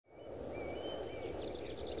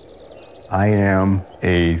I am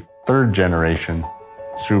a third generation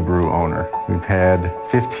Subaru owner. We've had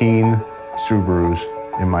 15 Subarus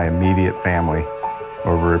in my immediate family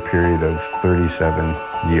over a period of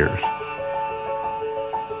 37 years.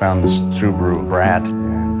 Found this Subaru Brat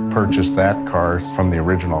and purchased that car from the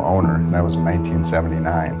original owner, and that was in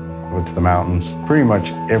 1979. Went to the mountains pretty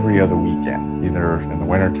much every other weekend, either in the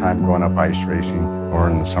wintertime going up ice racing or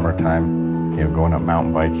in the summertime, going up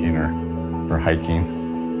mountain biking or hiking.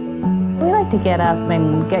 We like to get up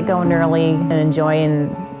and get going early and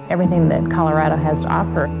enjoying everything that Colorado has to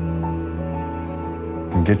offer.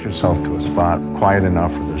 And get yourself to a spot quiet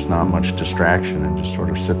enough where there's not much distraction and just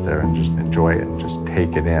sort of sit there and just enjoy it and just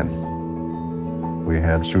take it in. We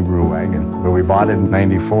had Subaru wagon, but we bought it in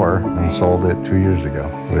 '94 and sold it 2 years ago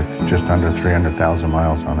with just under 300,000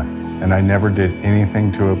 miles on it. And I never did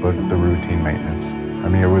anything to it but the routine maintenance. I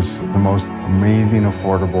mean, it was the most amazing,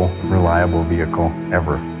 affordable, reliable vehicle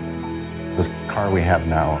ever. The car we have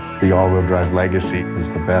now, the all-wheel drive Legacy, is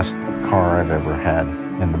the best car I've ever had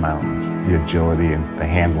in the mountains. The agility and the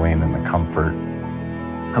handling and the comfort.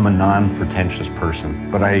 I'm a non-pretentious person,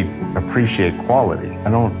 but I appreciate quality. I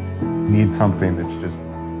don't need something that's just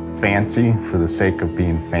fancy for the sake of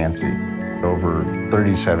being fancy. Over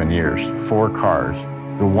 37 years, 4 cars.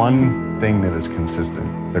 The one thing that is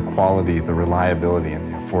consistent, the quality, the reliability,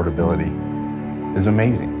 and the affordability is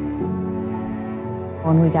amazing.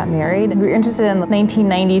 When we got married, we were interested in the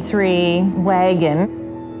 1993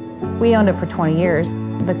 wagon. We owned it for 20 years.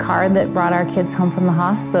 The car that brought our kids home from the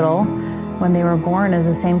hospital when they were born is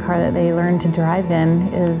the same car that they learned to drive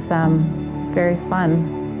in. Is very fun.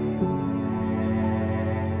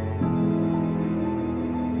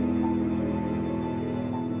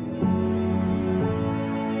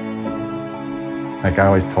 Like I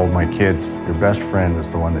always told my kids, your best friend is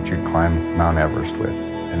the one that you climb Mount Everest with.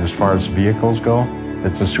 And as far as vehicles go,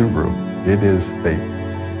 it's a Subaru.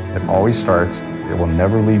 It always starts. It will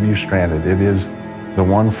never leave you stranded. It is the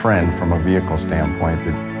one friend from a vehicle standpoint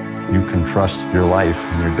that you can trust your life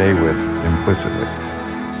and your day with implicitly.